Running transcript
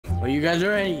Are you guys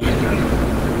ready?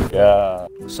 Yeah.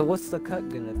 So what's the cut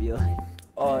gonna be like?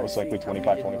 Most likely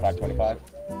 25, 25, 25.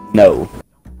 No.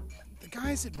 The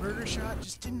guys at Burger Shot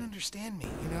just didn't understand me,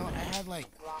 you know? I had like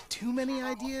too many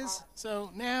ideas,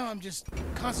 so now I'm just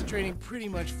concentrating pretty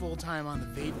much full time on the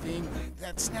vape thing.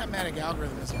 That Snapmatic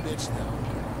algorithm is a bitch though.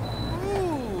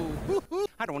 Ooh.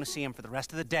 I don't want to see him for the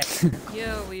rest of the day.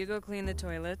 Yo, will you go clean the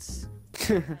toilets?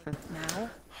 Now?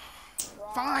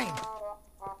 Fine.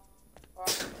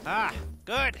 Ah,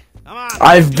 good. Come on.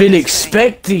 I've been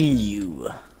expecting you.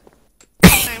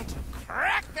 Time to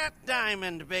crack that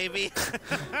diamond, baby.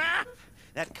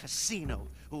 That casino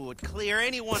who would clear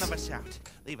any one of us out,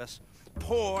 leave us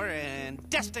poor and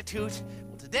destitute.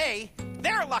 Well, today,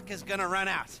 their luck is gonna run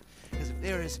out. Because if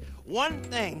there is one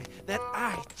thing that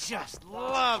I just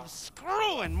love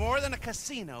screwing more than a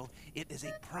casino, it is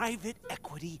a private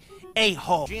equity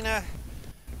a-hole. Gina,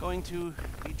 going to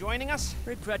be joining us?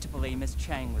 Regrettably, Miss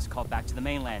Chang was called back to the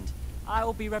mainland. I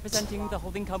will be representing the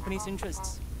holding company's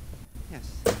interests.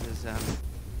 Yes,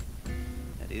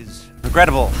 that is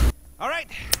regrettable. All right,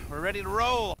 we're ready to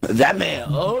roll. That man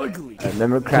ugly.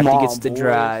 Remember, Crafty Come gets on, to boys.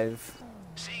 drive.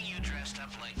 Seeing you dressed up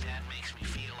like that makes me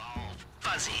feel all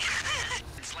fuzzy.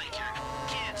 It's like your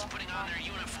kids putting on their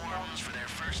uniforms for their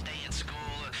first day at school.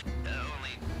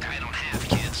 Only I don't have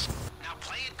kids. Now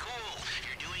play it cool.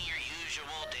 You're doing your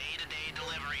usual day-to-day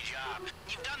delivery job.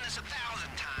 You've done this 1,000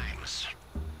 times.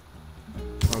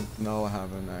 Oh, no, I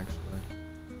haven't actually.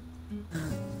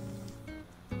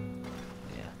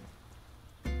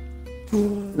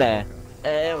 Nah,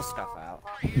 it'll scuff out.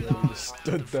 You just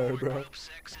stood there, bro.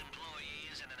 Sex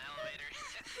employees in an elevator.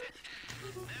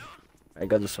 No, Alright,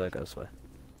 go this way, go this way.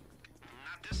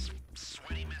 not this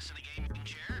sweaty mess in a gaming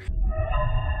chair.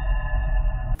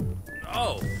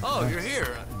 Oh, you're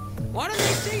here. Why didn't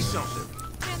they say something?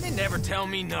 Man, they never tell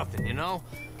me nothing, you know?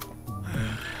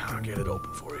 I'll get it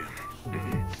open for you.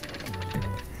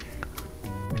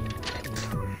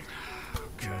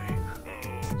 Okay.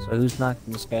 So who's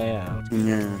knocking this guy out?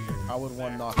 Yeah. I would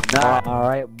want knock.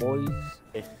 Alright, boys.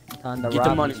 Time to Get rob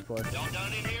the money. this place. Y'all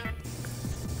done in here?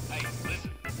 Hey,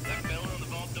 listen, that fella on the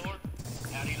vault door,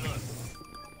 how'd he look?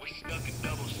 We stuck a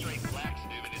double straight black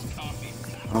stube in his coffee.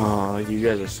 Oh, you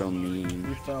guys are so mean.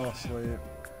 He fell asleep.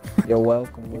 You're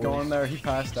welcome, We boys. go in there, he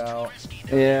passed out.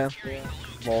 Yeah.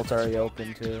 Vault's already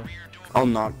open, too. I'll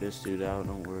knock this dude out,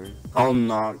 don't worry. I'll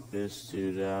knock this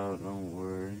dude out, don't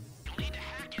worry. You'll need to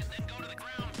hack it and then go to the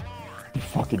ground floor.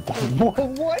 Fucking dumb boy.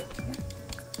 What?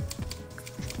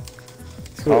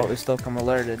 Oh, we still come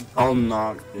alerted. I'll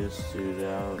knock this dude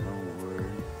out, don't worry.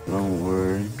 Don't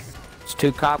worry. There's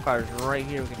 2 cop cars right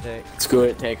here we can take. Let's go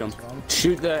ahead, take him.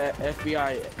 Shoot the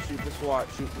FBI, shoot the SWAT,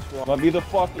 shoot the SWAT. Let me the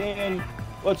fuck in.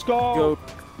 Let's go. Go.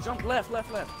 Jump left,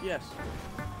 left, left, yes.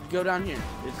 Go down here.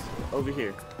 It's over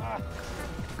here.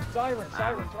 Siren,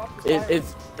 drop the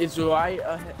It's right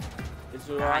ahead. It's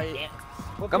right.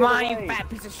 Come on, you fat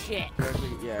piece of shit! Directly,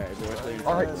 yeah, directly.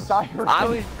 Alright, siren. I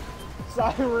was...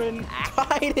 Siren.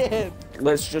 Fight him!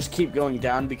 Let's just keep going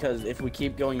down because if we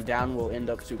keep going down, we'll end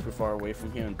up super far away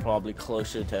from here and probably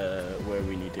closer to where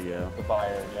we need to go. The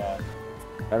fire, yeah.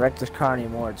 If I wreck this car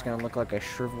anymore, it's gonna look like a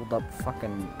shriveled up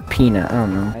fucking peanut. I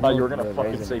don't know. I thought you were gonna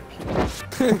fucking say peanut.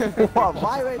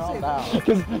 Why would I say that?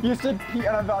 Because you said peanut,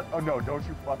 and I thought, oh no, don't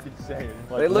you fucking say it.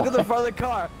 Like, Hey, look at the what? front of the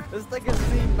car. This thing has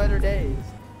seen better days.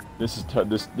 This is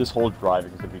this whole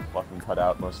driving is gonna be fucking cut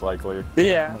out most likely. I'm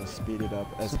Yeah. gonna speed it up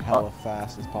as hella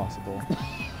fast as possible.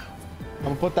 I'm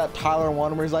gonna put that Tyler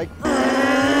one where he's like...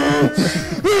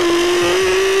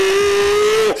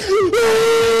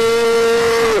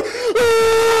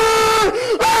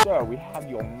 Sir, we have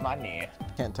your money.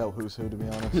 Can't tell who's who, to be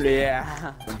honest.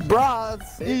 Yeah. Bros!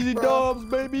 Easy dubs,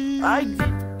 baby! I